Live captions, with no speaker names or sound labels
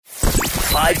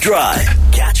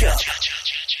5DRIVE. Catch up.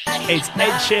 It's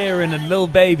Ed Sheeran and Lil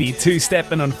Baby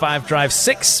two-stepping on 5DRIVE.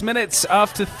 6 minutes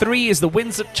after 3 as the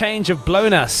winds of change have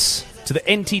blown us to the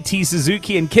NTT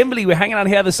Suzuki. And Kimberly, we're hanging out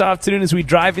here this afternoon as we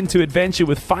drive into adventure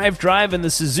with 5DRIVE and the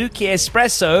Suzuki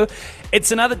Espresso.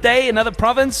 It's another day, another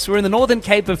province. We're in the Northern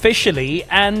Cape officially.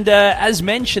 And as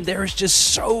mentioned, there is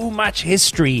just so much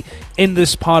history in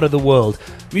this part of the world.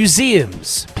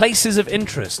 Museums, places of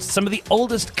interest, some of the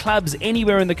oldest clubs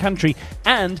anywhere in the country,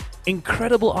 and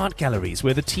incredible art galleries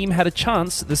where the team had a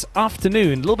chance this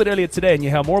afternoon, a little bit earlier today, and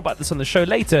you'll hear more about this on the show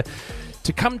later,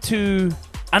 to come to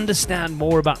understand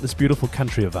more about this beautiful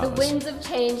country of ours. The winds of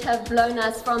change have blown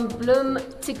us from Bloem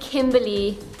to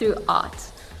Kimberly through art.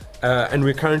 And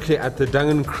we're currently at the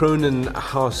Duncan Cronin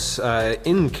house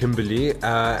in Kimberly.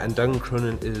 And Duncan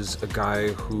Cronin is a guy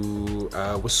who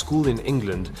was schooled in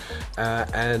England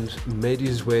and made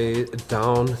his way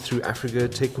down through Africa,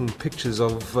 taking pictures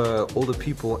of all the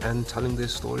people and telling their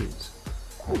stories.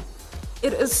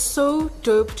 It is so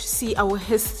dope to see our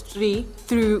history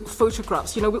through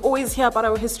photographs. You know, we always hear about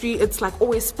our history, it's like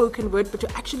always spoken word, but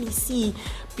to actually see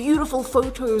beautiful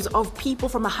photos of people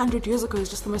from 100 years ago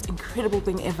is just the most incredible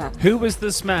thing ever. Who was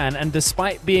this man, and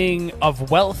despite being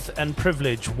of wealth and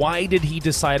privilege, why did he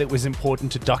decide it was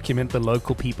important to document the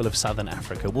local people of Southern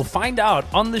Africa? We'll find out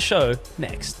on the show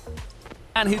next.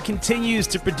 And who continues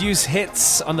to produce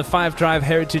hits on the 5DRIVE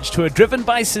Heritage Tour, driven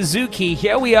by Suzuki.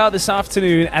 Here we are this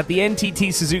afternoon at the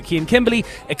NTT Suzuki in Kimberley,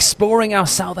 exploring our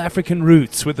South African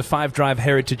roots with the 5DRIVE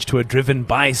Heritage Tour, driven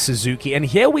by Suzuki. And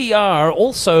here we are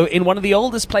also in one of the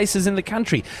oldest places in the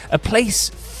country, a place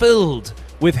filled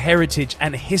with heritage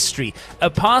and history, a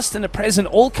past and a present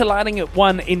all colliding at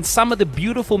one in some of the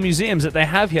beautiful museums that they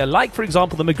have here, like for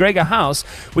example the McGregor House,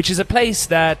 which is a place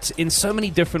that in so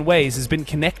many different ways has been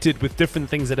connected with different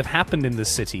things that have happened in this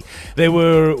city. There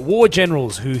were war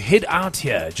generals who hid out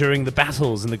here during the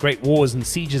battles and the great wars and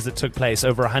sieges that took place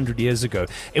over 100 years ago.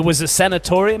 It was a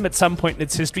sanatorium at some point in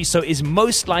its history, so is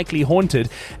most likely haunted,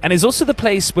 and is also the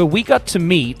place where we got to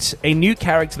meet a new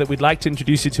character that we'd like to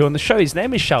introduce you to on the show. His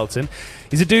name is Shelton.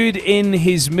 He's a dude in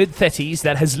his mid-30s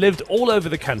that has lived all over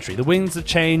the country. The winds of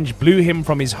change blew him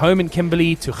from his home in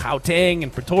Kimberley to Gauteng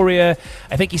and Pretoria.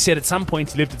 I think he said at some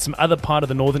point he lived in some other part of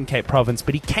the Northern Cape province,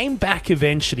 but he came back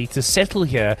eventually to settle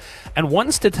here and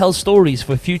wants to tell stories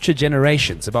for future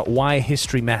generations about why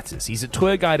history matters. He's a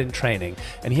tour guide in training,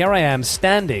 and here I am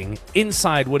standing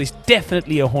inside what is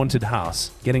definitely a haunted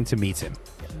house, getting to meet him.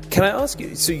 Can I ask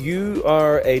you, so you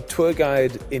are a tour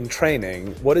guide in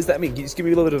training. What does that mean? Can you just give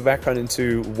me a little bit of background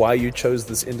into why you chose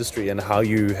this industry and how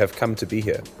you have come to be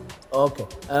here? Okay,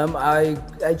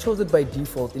 I chose it by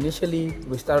default. Initially,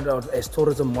 we started out as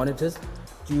tourism monitors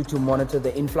due to monitor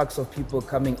the influx of people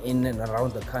coming in and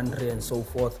around the country and so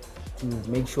forth, to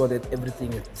make sure that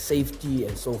everything is safety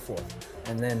and so forth.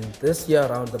 And then this year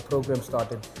around, the program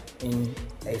started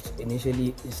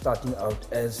initially starting out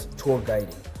as tour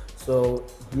guiding. So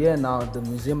here now the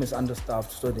museum is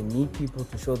understaffed, so they need people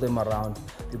to show them around,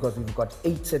 because we've got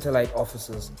 8 satellite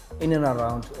offices in and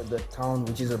around the town,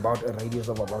 which is about a radius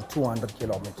of about 200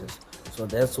 kilometers. So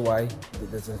that's why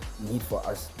there's a need for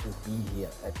us to be here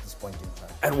at this point in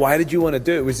time. And why did you want to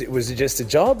do it? Was it just a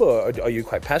job, or are you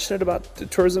quite passionate about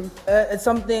tourism? It's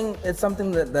something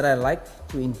that I like,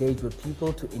 to engage with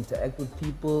people, to interact with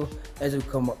people. As you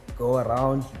go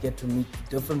around, you get to meet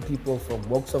different people from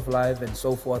walks of life and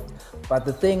so forth. But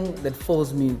the thing that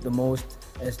fills me the most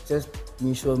is just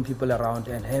me showing people around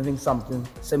and having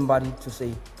somebody to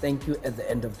say thank you at the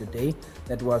end of the day.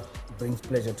 That what brings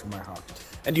pleasure to my heart.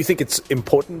 And do you think it's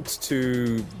important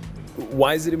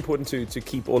why is it important to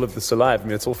keep all of this alive? I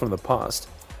mean, it's all from the past.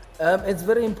 It's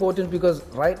very important because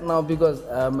right now,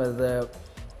 the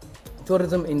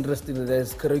tourism industry,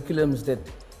 there's curriculums that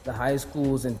the high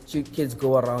schools and kids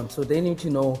go around, so they need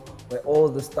to know where all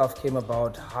the stuff came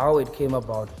about, how it came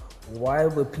about, why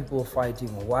were people fighting,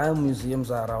 why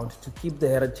museums are around, to keep the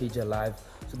heritage alive,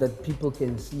 so that people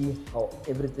can see how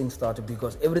everything started,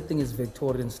 because everything is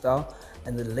Victorian style,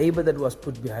 and the labor that was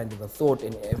put behind it, the thought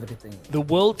in everything. The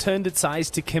world turned its eyes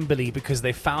to Kimberley because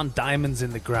they found diamonds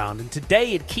in the ground, and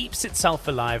today it keeps itself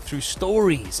alive through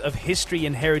stories of history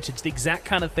and heritage, the exact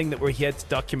kind of thing that we're here to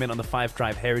document on the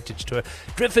 5DRIVE Heritage Tour,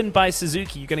 driven by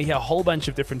Suzuki. You're going to hear a whole bunch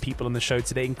of different people on the show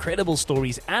today, incredible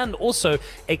stories, and also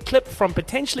a clip from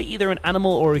potentially either an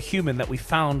animal or a human that we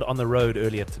found on the road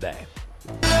earlier today.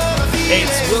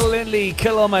 It's Will Lindley,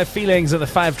 Kill All My Feelings on the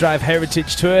 5DRIVE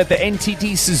Heritage Tour at the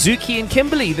NTT Suzuki in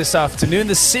Kimberly this afternoon.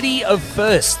 The city of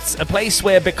firsts, a place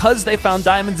where because they found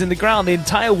diamonds in the ground, the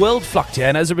entire world flocked here.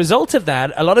 And as a result of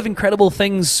that, a lot of incredible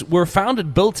things were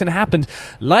founded, built and happened.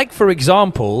 Like, for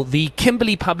example, the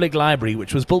Kimberly Public Library,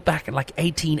 which was built back in like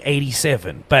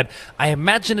 1887. But I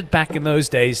imagine it back in those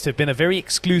days to have been a very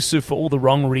exclusive, for all the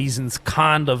wrong reasons,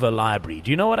 kind of a library.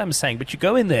 Do you know what I'm saying? But you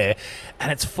go in there and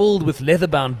it's filled with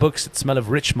leather-bound books that smell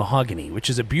of rich mahogany, which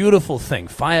is a beautiful thing.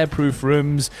 Fireproof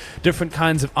rooms, different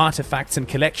kinds of artifacts and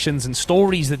collections and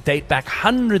stories that date back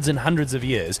hundreds and hundreds of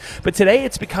years. But today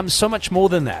it's become so much more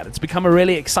than that. It's become a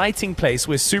really exciting place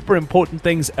where super important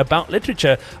things about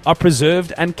literature are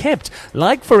preserved and kept.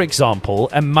 Like, for example,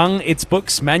 among its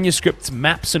books, manuscripts,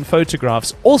 maps and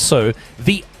photographs, also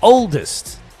the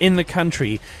oldest in the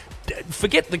country,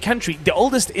 forget the country, the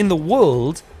oldest in the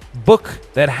world book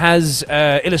that has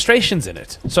illustrations in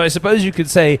it. So I suppose you could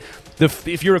say,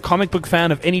 if you're a comic book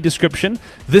fan of any description,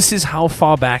 this is how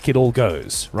far back it all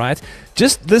goes, right?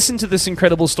 Just listen to this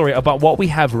incredible story about what we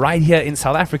have right here in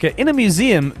South Africa in a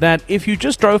museum that if you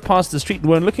just drove past the street and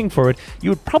weren't looking for it,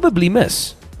 you would probably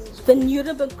miss. The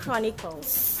Nuremberg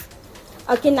Chronicles.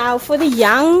 Okay, now for the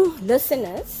young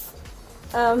listeners,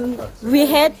 we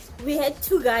had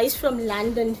two guys from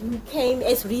London who came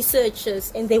as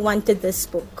researchers and they wanted this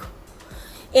book.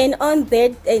 And on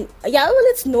that,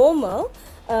 it's normal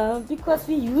because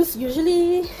we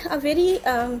usually are very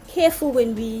careful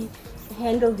when we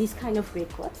handle these kind of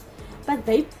records. But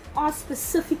they asked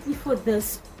specifically for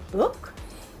this book,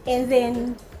 and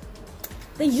then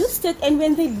they used it. And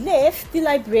when they left, the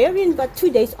librarian, but 2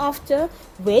 days after,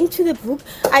 went to the book.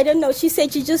 I don't know, she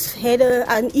said she just had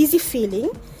an easy feeling.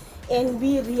 And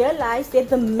we realized that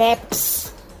the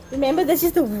maps, remember this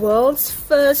is the world's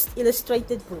first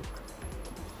illustrated book,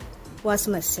 was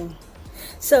missing.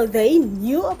 So they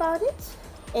knew about it,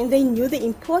 and they knew the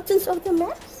importance of the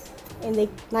maps, and they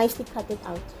nicely cut it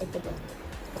out at the back.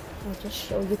 I'll just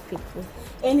show you quickly.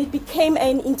 And it became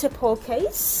an Interpol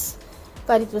case,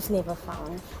 but it was never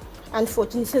found,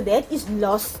 unfortunately. So that is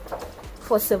lost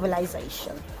for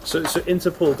civilization. So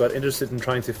Interpol got interested in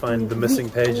trying to find the missing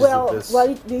pages of this.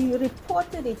 Well, we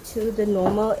reported it to the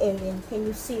normal, and then can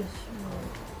you see?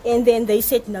 And then they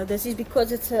said no. This is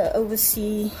because it's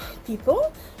overseas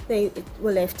people. They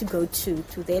will have to go to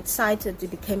that site. It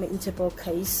became an Interpol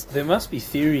case. There must be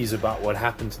theories about what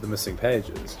happened to the missing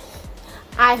pages.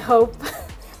 I hope.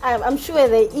 I'm sure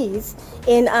there is.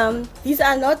 And these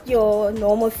are not your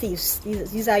normal thieves.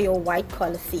 These are your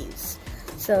white-collar thieves.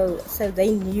 So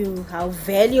they knew how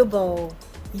valuable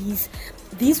these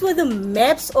were the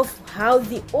maps of how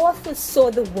the authors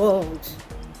saw the world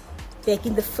back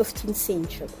in the 15th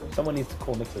century. Someone needs to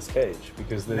call Nicolas Cage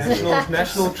because there's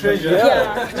National treasure.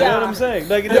 Yeah. You know what I'm saying?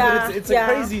 Like, it's a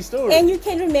crazy story. And you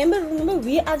can remember,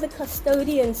 we are the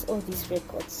custodians of these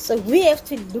records. So we have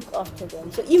to look after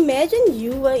them. So imagine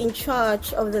you were in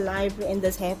charge of the library and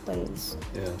this happens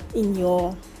in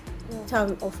your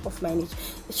time of manage.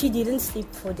 She didn't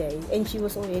sleep for days, and she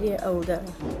was already an older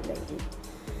lady.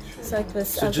 So it was.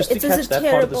 So just to catch that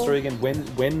part of the story again,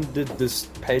 when did this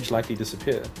page likely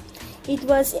disappear? It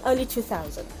was early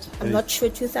 2000. I'm not sure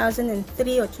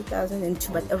 2003 or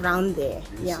 2002, but around there.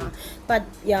 But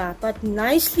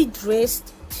nicely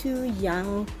dressed two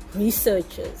young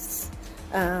researchers.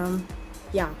 And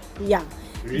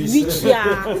just what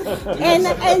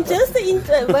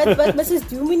Mrs.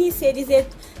 Dumini said is that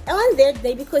on that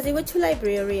day, because they were two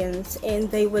librarians and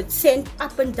they would send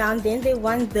up and down, then they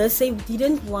want this, they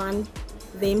didn't want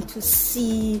them to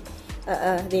see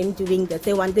them doing that.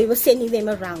 They were sending them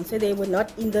around, so they were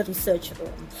not in the research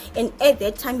room. And at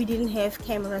that time, we didn't have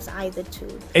cameras either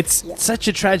too. It's such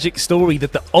a tragic story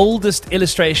that the oldest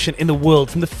illustration in the world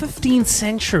from the 15th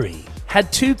century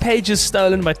had 2 pages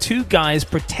stolen by 2 guys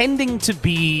pretending to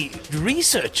be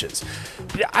researchers.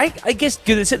 I guess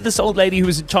this old lady who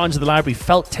was in charge of the library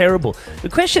felt terrible. The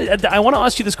question, I want to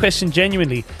ask you this question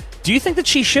genuinely. Do you think that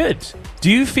she should?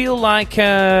 Do you feel like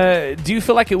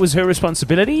it was her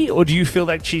responsibility, or do you feel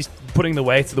like she's putting the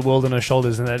weight of the world on her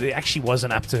shoulders and that it actually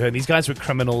wasn't up to her? And these guys were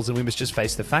criminals, and we must just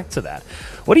face the facts of that.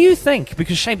 What do you think?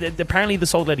 Because shame, apparently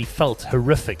this old lady felt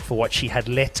horrific for what she had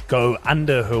let go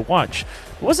under her watch.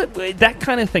 Was it that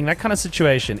kind of thing, that kind of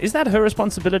situation? Is that her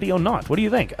responsibility or not? What do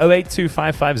you think?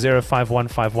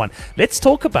 0825505151. Let's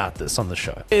talk about this on the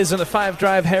show. It is on the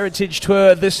 5DRIVE Heritage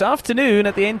Tour this afternoon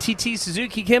at the NTT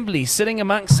Suzuki Kimberly. Kimberly, sitting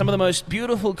amongst some of the most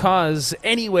beautiful cars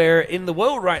anywhere in the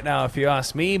world right now, if you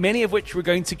ask me, many of which we're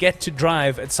going to get to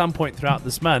drive at some point throughout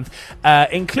this month,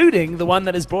 including the one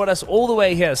that has brought us all the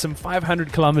way here, some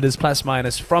 500 kilometers plus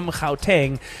minus from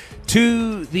Gauteng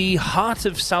to the heart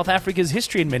of South Africa's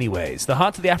history in many ways, the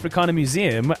heart of the Africana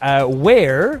Museum,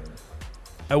 where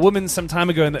a woman some time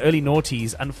ago in the early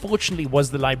noughties unfortunately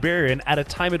was the librarian at a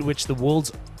time at which the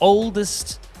world's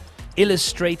oldest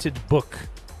illustrated book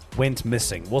went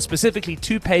missing. Well, specifically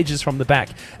 2 pages from the back.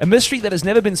 A mystery that has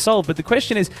never been solved, but the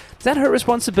question is that her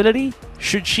responsibility?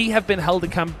 Should she have been held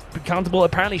accountable?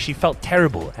 Apparently she felt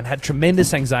terrible and had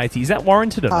tremendous anxiety. Is that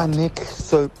warranted or not? Hi, Nick.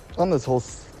 So, on this whole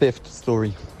theft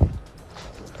story,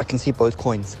 I can see both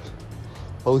coins,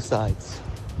 both sides.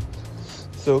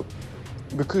 So,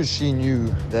 because she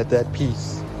knew that that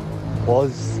piece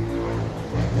was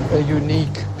a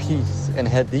unique piece and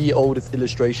had the oldest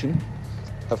illustration,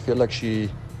 I feel like she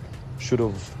should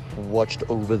have watched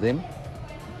over them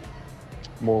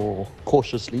more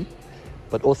cautiously,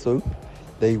 but also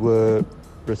they were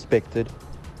respected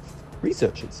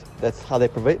researchers. That's how they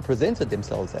presented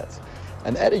themselves as.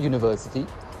 And at a university,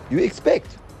 you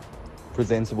expect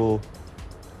presentable,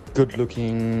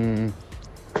 good-looking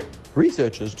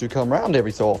researchers to come around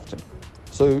every so often.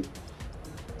 So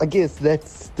I guess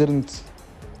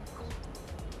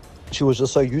she was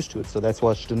just so used to it, so that's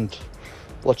why she didn't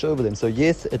watch over them. So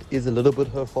yes, it is a little bit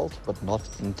her fault, but not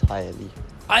entirely.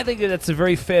 I think that that's a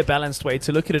very fair, balanced way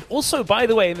to look at it. Also, by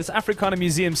the way, in this Africana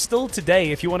Museum, still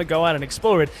today, if you want to go out and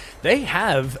explore it, they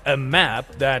have a map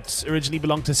that originally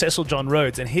belonged to Cecil John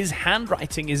Rhodes, and his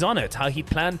handwriting is on it, how he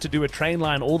planned to do a train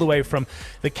line all the way from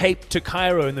the Cape to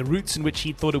Cairo and the routes in which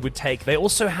he thought it would take. They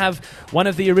also have one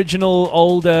of the original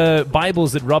old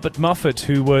Bibles that Robert Moffat,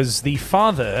 who was the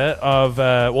father of,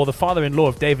 the father-in-law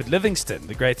of David Livingstone,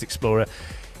 the great explorer,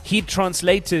 he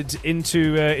translated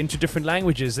into different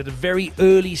languages at a very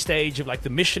early stage of like the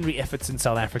missionary efforts in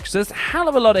South Africa. So there's a hell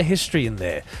of a lot of history in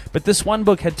there. But this one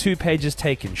book had 2 pages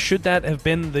taken. Should that have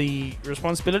been the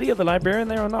responsibility of the librarian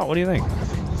there or not? What do you think?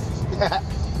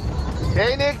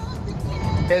 Hey, Nick.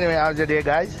 Anyway, how's your day,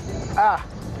 guys?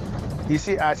 You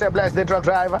see, I said, bless the truck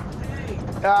driver.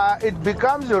 It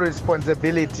becomes your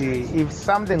responsibility if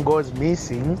something goes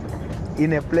missing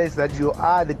in a place that you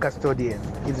are the custodian.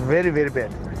 It's very, very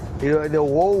bad. The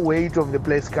whole weight of the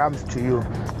place comes to you.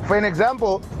 For an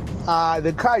example,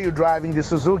 the car you're driving, the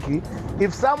Suzuki,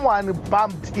 if someone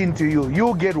bumped into you,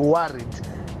 you get worried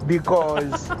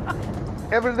because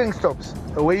everything stops.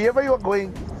 Wherever you're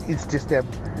going, it's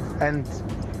disturbed. And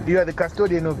you are the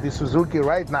custodian of the Suzuki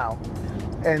right now.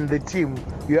 And the team,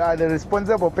 you are the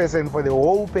responsible person for the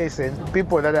whole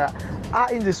people that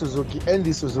are in the Suzuki and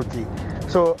the Suzuki.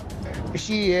 So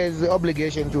she has the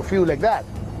obligation to feel like that.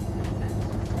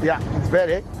 Yeah, it's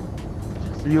better.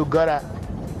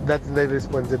 That's the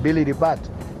responsibility part.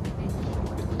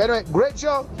 Anyway, great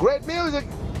show, great music.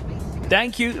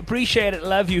 Thank you, appreciate it,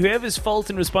 love you. Whoever's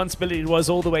fault and responsibility it was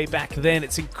all the way back then,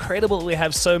 it's incredible we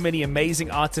have so many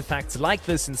amazing artifacts like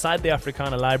this inside the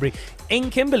Africana Library in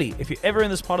Kimberley. If you're ever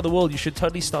in this part of the world, you should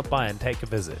totally stop by and take a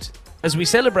visit. As we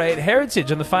celebrate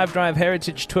heritage on the 5DRIVE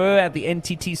Heritage Tour at the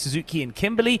NTT Suzuki in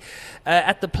Kimberley,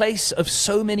 at the place of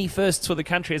so many firsts for the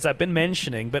country, as I've been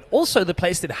mentioning, but also the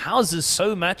place that houses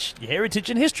so much heritage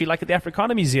and history, like at the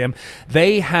Africana Museum.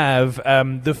 They have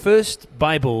the first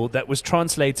Bible that was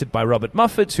translated by Robert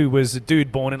Moffat, who was a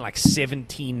dude born in like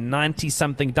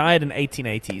 1790-something, died in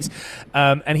 1880s.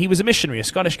 And he was a missionary, a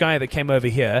Scottish guy that came over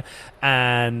here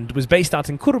and was based out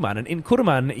in Kuruman. And in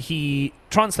Kuruman, he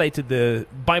translated the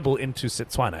Bible into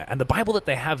Setswana. And the Bible that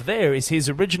they have there is his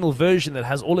original version that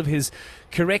has all of his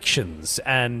corrections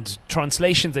and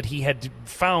translations that he had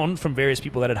found from various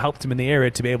people that had helped him in the area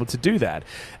to be able to do that.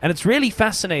 And it's really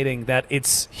fascinating that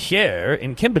it's here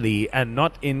in Kimberley and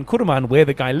not in Kuruman where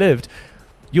the guy lived.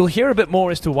 You'll hear a bit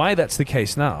more as to why that's the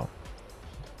case now.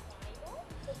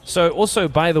 So also,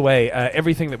 by the way,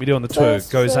 everything that we do on the tour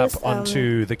goes up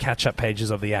onto the catch-up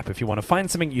pages of the app. If you want to find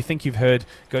something you think you've heard,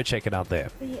 go check it out there.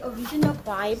 The original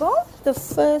Bible, the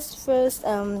first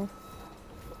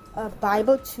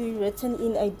Bible written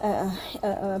in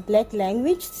a black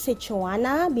language,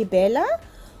 Setswana Bibela,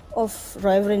 of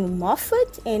Reverend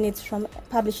Moffat, and it's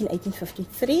published in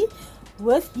 1853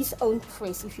 with his own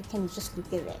press, if you can just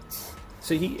look at that.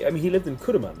 So he lived in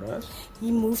Kuruman, right? He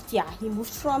moved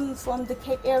from the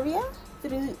Cape area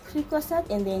through Krikosat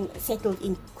and then settled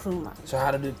in Kuruman. So how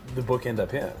did the book end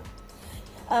up here?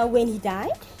 When he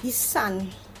died, his son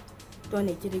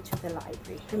donated it to the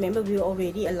library. Remember, we were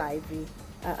already a library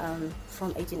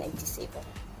from 1887.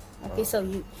 Okay,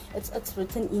 so it's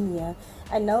written in here.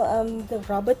 I know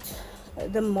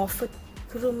the Moffat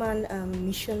Kuruman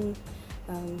Mission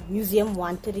Museum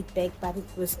wanted it back, but it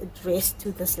was addressed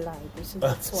to this library, so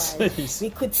that's why we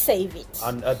could save it.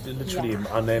 Literally,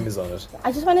 our name is on it.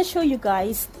 I just want to show you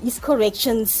guys his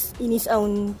corrections in his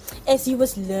own, as he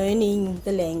was learning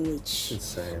the language.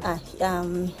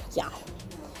 Insane.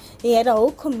 He had a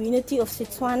whole community of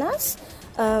Setswanas,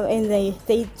 and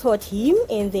they taught him,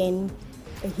 and then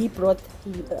he brought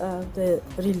the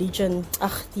religion,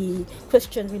 the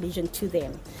Christian religion, to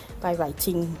them by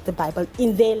writing the Bible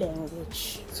in their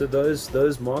language. So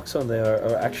those marks on there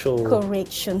are actual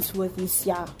corrections with his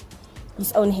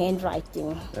own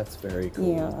handwriting. That's very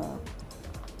cool. Yeah.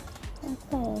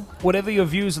 Okay. Whatever your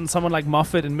views on someone like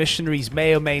Moffat and missionaries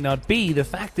may or may not be, the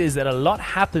fact is that a lot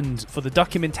happened for the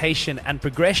documentation and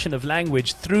progression of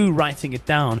language through writing it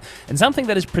down. And something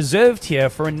that is preserved here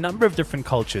for a number of different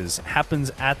cultures happens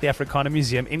at the Afrikaner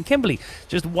Museum in Kimberley.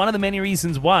 Just one of the many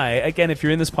reasons why, again, if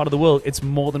you're in this part of the world, it's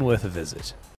more than worth a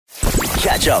visit.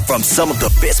 Catch up from some of the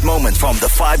best moments from the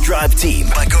 5DRIVE team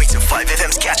by going to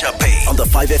 5FM's catch-up page on the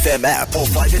 5FM app or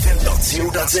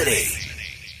 5FM.co.za.